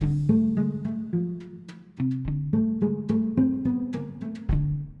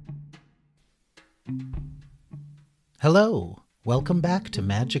Hello, welcome back to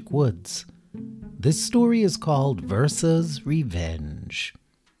Magic Woods. This story is called Versa's Revenge.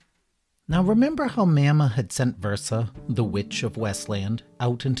 Now remember how Mama had sent Versa, the witch of Westland,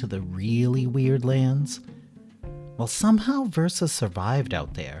 out into the really weird lands? Well, somehow Versa survived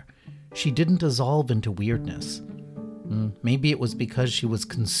out there. She didn't dissolve into weirdness. Maybe it was because she was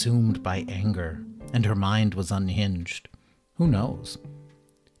consumed by anger, and her mind was unhinged. Who knows?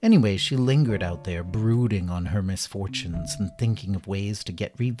 Anyway, she lingered out there, brooding on her misfortunes and thinking of ways to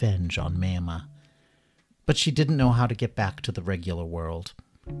get revenge on Mama. But she didn't know how to get back to the regular world.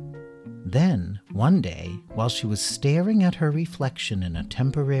 Then, one day, while she was staring at her reflection in a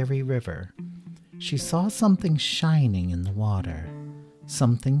temporary river, she saw something shining in the water.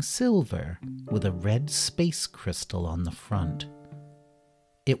 Something silver with a red space crystal on the front.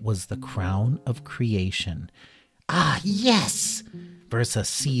 It was the crown of creation. Ah, yes! Versa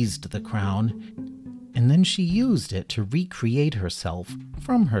seized the crown, and then she used it to recreate herself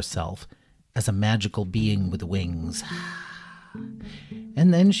from herself as a magical being with wings.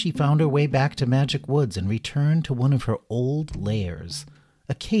 And then she found her way back to Magic Woods and returned to one of her old lairs,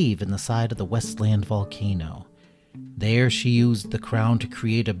 a cave in the side of the Westland volcano. There she used the crown to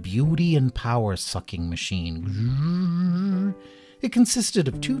create a beauty and power sucking machine. It consisted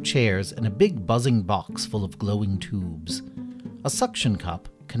of 2 chairs and a big buzzing box full of glowing tubes. A suction cup,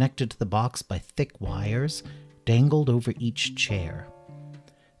 connected to the box by thick wires, dangled over each chair.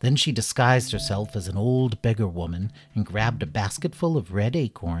 Then she disguised herself as an old beggar woman and grabbed a basket full of red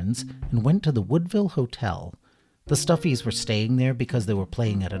acorns and went to the Woodville Hotel. The Stuffies were staying there because they were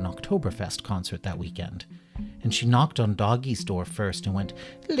playing at an Oktoberfest concert that weekend. And she knocked on Doggy's door first and went,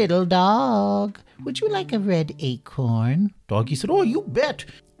 "Little dog, would you like a red acorn?" Doggy said, "Oh, you bet!"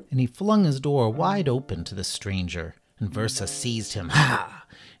 And he flung his door wide open to the stranger, and Versa seized him. Ha!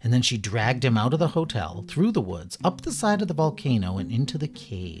 And then she dragged him out of the hotel, through the woods, up the side of the volcano, and into the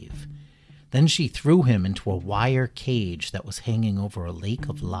cave. Then she threw him into a wire cage that was hanging over a lake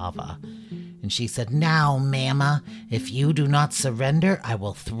of lava. And she said, "Now, Mama, if you do not surrender, I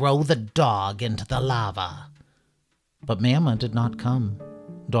will throw the dog into the lava." But Mama did not come.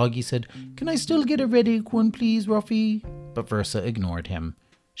 Doggy said, "Can I still get a red acorn, please, Ruffy?" But Versa ignored him.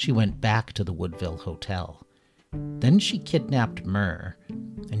 She went back to the Woodville Hotel. Then she kidnapped Myrrh,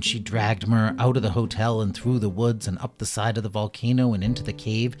 and she dragged Myrrh out of the hotel and through the woods and up the side of the volcano and into the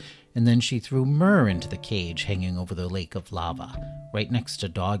cave, and then she threw Myrrh into the cage hanging over the lake of lava, right next to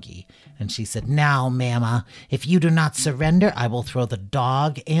Doggy, and she said, "Now, Mama, if you do not surrender, I will throw the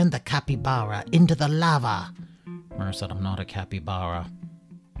dog and the capybara into the lava." Myrrh said, "I'm not a capybara."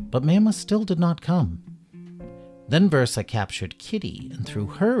 But Mama still did not come. Then Versa captured Kitty and threw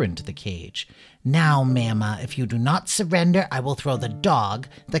her into the cage. "Now, Mama, if you do not surrender, I will throw the dog,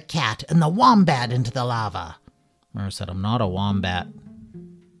 the cat, and the wombat into the lava." Myrrh said, "I'm not a wombat."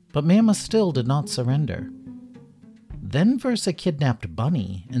 But Mama still did not surrender. Then Versa kidnapped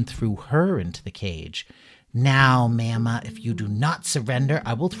Bunny and threw her into the cage. "Now, Mama, if you do not surrender,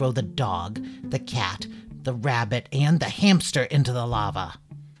 I will throw the dog, the cat, the rabbit, and the hamster into the lava."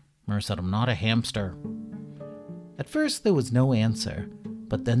 Myrrh said, "I'm not a hamster." At first there was no answer,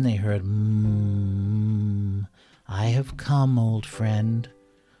 but then they heard, "I have come, old friend."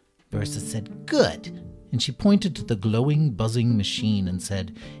 Versa said, "Good." And she pointed to the glowing, buzzing machine and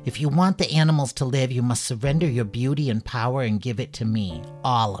said, "If you want the animals to live, you must surrender your beauty and power and give it to me,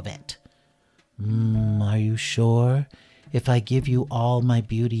 all of it." Are you sure? If I give you all my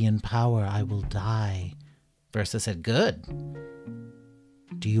beauty and power, I will die." Versa said, "Good."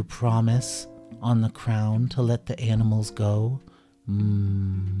 "Do you promise on the crown to let the animals go?"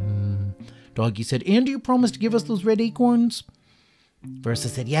 Doggy said, "And do you promise to give us those red acorns?" Versa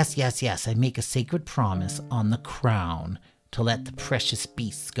said, Yes, I make a sacred promise on the crown to let the precious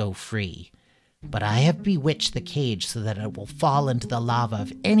beasts go free. But I have bewitched the cage so that it will fall into the lava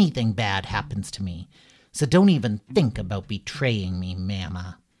if anything bad happens to me. So don't even think about betraying me,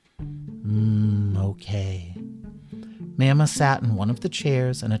 Mama." Okay. Mama sat in one of the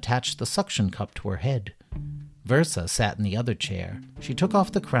chairs and attached the suction cup to her head. Versa sat in the other chair. She took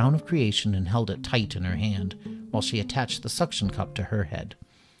off the crown of creation and held it tight in her hand, while she attached the suction cup to her head.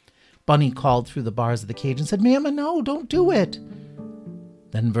 Bunny called through the bars of the cage and said, "Mama, no, don't do it."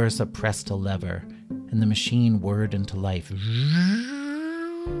 Then Versa pressed a lever, and the machine whirred into life.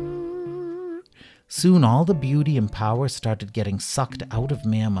 Soon all the beauty and power started getting sucked out of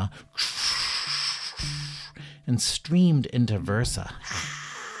Mama and streamed into Versa.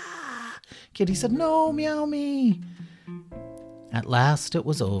 Kitty said, "No, meow me." At last it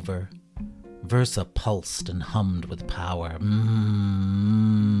was over. Versa pulsed and hummed with power.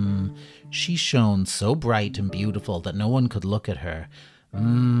 She shone so bright and beautiful that no one could look at her.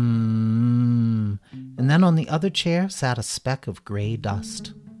 And then on the other chair sat a speck of gray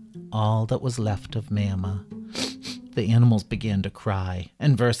dust, all that was left of Mama. The animals began to cry,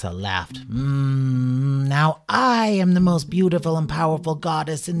 and Versa laughed. Now I am the most beautiful and powerful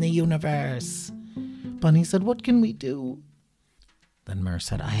goddess in the universe. Bunny said, what can we do? Then Mer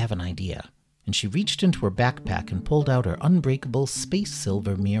said, I have an idea. And she reached into her backpack and pulled out her unbreakable space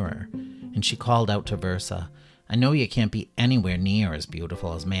silver mirror. And she called out to Versa, I know you can't be anywhere near as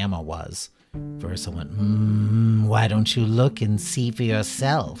beautiful as Mama was. Versa went, why don't you look and see for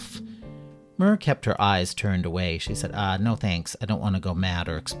yourself? Mer kept her eyes turned away. She said, no thanks, I don't want to go mad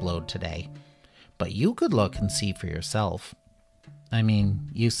or explode today. But you could look and see for yourself. I mean,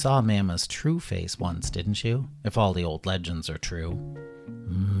 you saw Mama's true face once, didn't you? If all the old legends are true.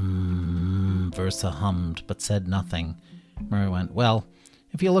 Versa hummed, but said nothing. Mer went, well,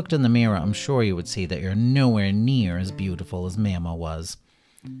 if you looked in the mirror, I'm sure you would see that you're nowhere near as beautiful as Mama was.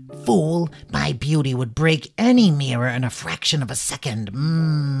 Fool, my beauty would break any mirror in a fraction of a second.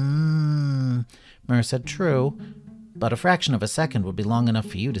 Mer said, true, but a fraction of a second would be long enough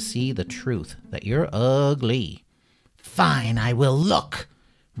for you to see the truth, that you're ugly. Fine, I will look.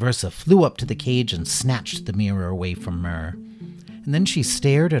 Versa flew up to the cage and snatched the mirror away from Mer. And then she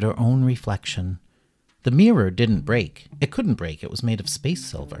stared at her own reflection. The mirror didn't break. It couldn't break. It was made of space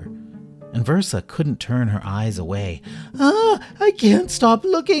silver. And Versa couldn't turn her eyes away. I can't stop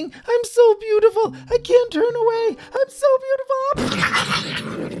looking. I'm so beautiful. I can't turn away. I'm so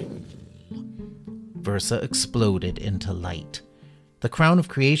beautiful. Versa exploded into light. The crown of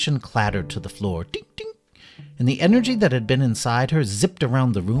creation clattered to the floor. Ding, ding. And the energy that had been inside her zipped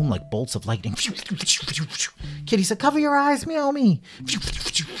around the room like bolts of lightning. Kitty said, cover your eyes, meow me.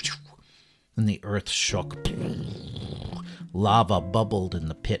 And the earth shook. Lava bubbled in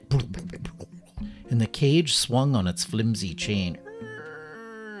the pit. And the cage swung on its flimsy chain.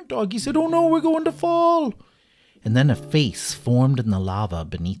 Doggy said, oh no, we're going to fall. And then a face formed in the lava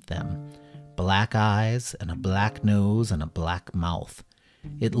beneath them. Black eyes and a black nose and a black mouth.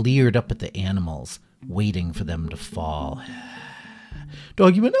 It leered up at the animals, waiting for them to fall.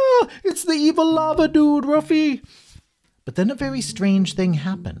 Doggy went, it's the evil lava dude, Ruffy. But then a very strange thing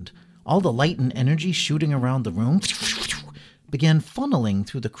happened. All the light and energy shooting around the room began funneling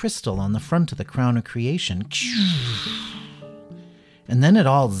through the crystal on the front of the crown of creation. And then it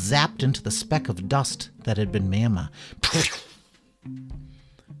all zapped into the speck of dust that had been Mama.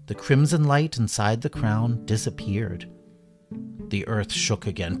 The crimson light inside the crown disappeared. The earth shook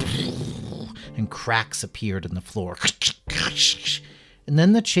again, and cracks appeared in the floor. And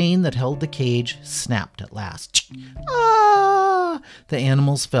then the chain that held the cage snapped at last. The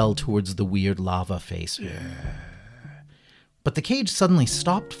animals fell towards the weird lava face. But the cage suddenly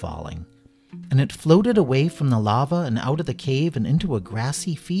stopped falling, and it floated away from the lava and out of the cave and into a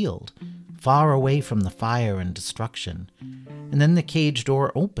grassy field, far away from the fire and destruction. And then the cage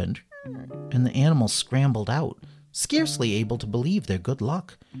door opened, and the animals scrambled out, scarcely able to believe their good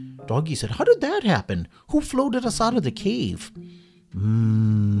luck. Doggy said, how did that happen? Who floated us out of the cave?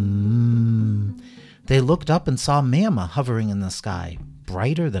 They looked up and saw Mama hovering in the sky,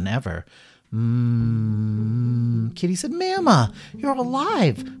 brighter than ever. Kitty said, Mama, you're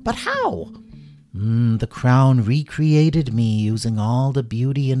alive, but how? The crown recreated me using all the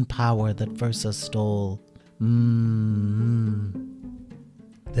beauty and power that Versa stole.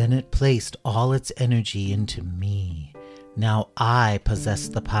 Then it placed all its energy into me. Now I possess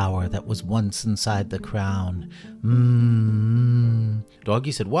the power that was once inside the crown.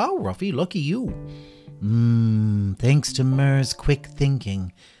 Doggy said, wow, Ruffy, lucky you. Thanks to Mer's quick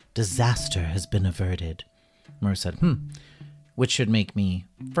thinking, disaster has been averted. Mer said, which should make me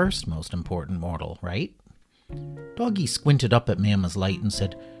first most important mortal, right? Doggy squinted up at Mama's light and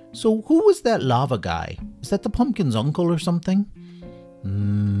said, so who was that lava guy? Is that the pumpkin's uncle or something?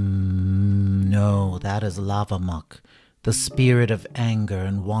 No, that is Lava Muck, the spirit of anger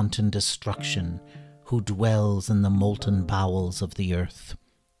and wanton destruction, who dwells in the molten bowels of the earth.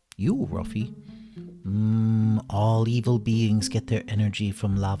 You, Ruffy. All evil beings get their energy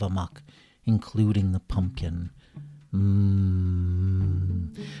from Lava Muck, including the pumpkin.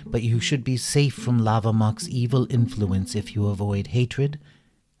 But you should be safe from Lava Muck's evil influence if you avoid hatred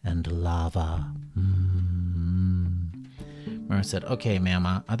and lava. Mer said, okay,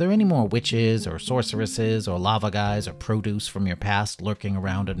 Mama, are there any more witches or sorceresses or lava guys or produce from your past lurking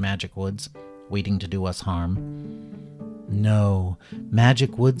around in Magic Woods, waiting to do us harm? No,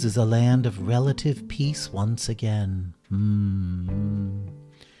 Magic Woods is a land of relative peace once again.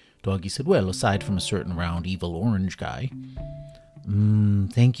 Doggy said, well, aside from a certain round evil orange guy.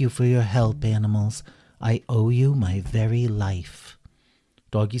 Thank you for your help, animals. I owe you my very life.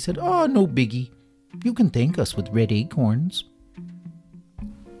 Doggy said, "Oh, no biggie. You can thank us with red acorns."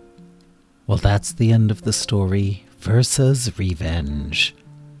 Well, that's the end of the story, Versa's Revenge.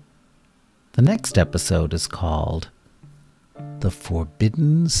 The next episode is called The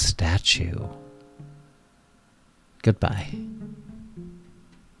Forbidden Statue. Goodbye.